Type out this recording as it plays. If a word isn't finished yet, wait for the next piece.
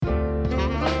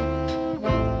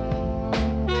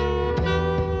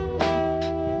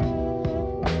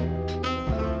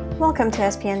Welcome to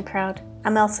SPN Proud.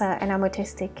 I'm Elsa and I'm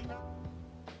autistic.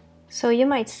 So you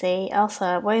might say,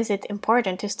 Elsa, why is it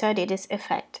important to study this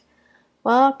effect?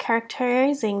 Well,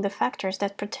 characterizing the factors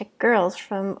that protect girls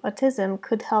from autism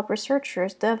could help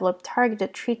researchers develop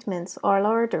targeted treatments or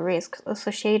lower the risks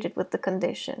associated with the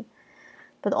condition.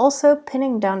 But also,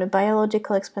 pinning down a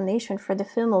biological explanation for the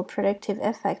female protective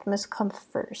effect must come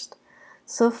first.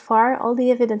 So far, all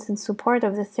the evidence in support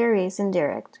of the theory is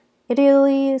indirect.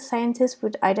 Ideally, scientists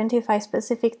would identify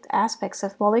specific aspects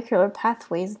of molecular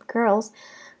pathways in girls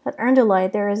that underlie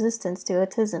their resistance to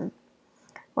autism.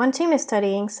 One team is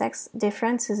studying sex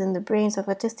differences in the brains of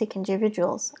autistic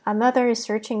individuals. Another is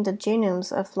searching the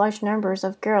genomes of large numbers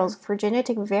of girls for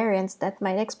genetic variants that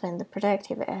might explain the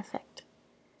protective effect.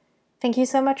 Thank you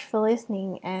so much for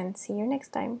listening and see you next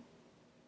time.